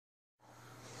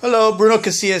Hello, Bruno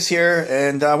Casillas here,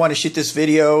 and I want to shoot this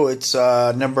video. It's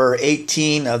number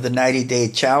 18 of the 90-day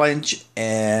challenge,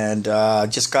 and I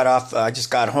just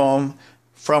got home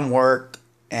from work,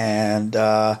 and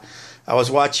I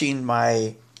was watching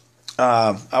my,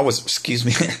 I was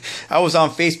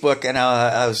on Facebook, and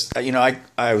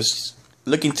I was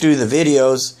looking through the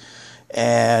videos,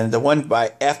 and the one by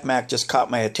FMAC just caught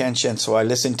my attention, so I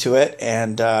listened to it,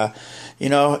 and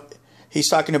he's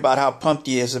talking about how pumped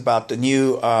he is about the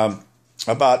new,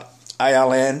 about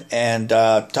ILN, and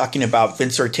talking about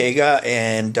Vince Ortega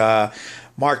and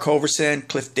Mark Hoverson,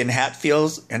 Clifton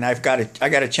Hatfield, and I got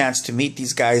a chance to meet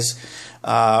these guys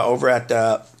over at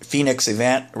the Phoenix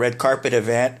event, red carpet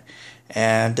event,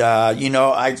 and I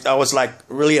was like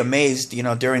really amazed,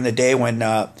 during the day when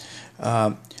Mark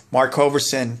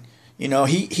Hoverson,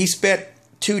 he spent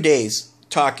 2 days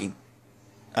talking.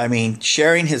 I mean,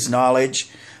 sharing his knowledge.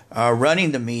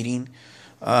 Running the meeting,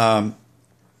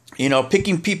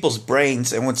 picking people's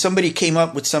brains. And when somebody came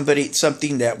up with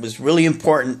something that was really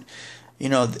important,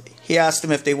 he asked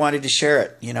them if they wanted to share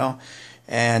it,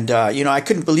 And, I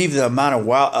couldn't believe the amount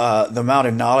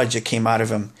of knowledge that came out of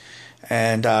him.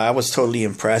 And I was totally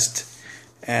impressed.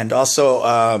 And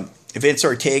also Vince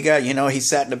Ortega, he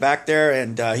sat in the back there,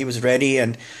 and he was ready.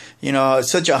 And,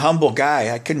 such a humble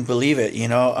guy. I couldn't believe it,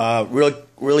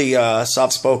 really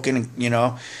soft-spoken,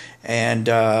 and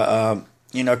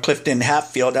Clifton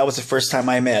Hatfield, that was the first time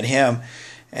I met him,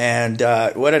 and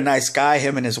what a nice guy,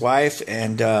 him and his wife,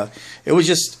 and it was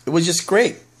just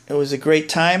great. It was a great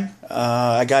time.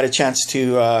 I got a chance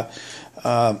to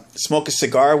smoke a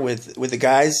cigar with the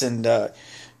guys, and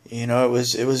it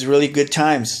was really good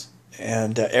times,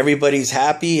 and everybody's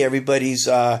happy, everybody's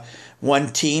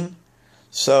one team.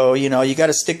 So, you got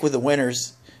to stick with the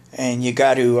winners, and you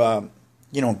got to,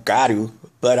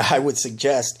 but I would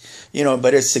suggest,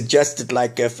 but it's suggested,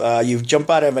 like, if you jump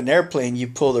out of an airplane, you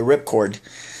pull the ripcord.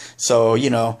 So, you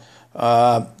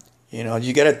got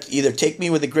to either take me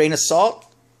with a grain of salt,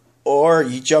 or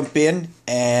you jump in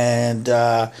and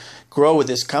grow with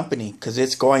this company, because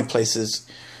it's going places.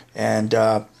 And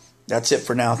that's it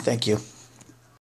for now. Thank you.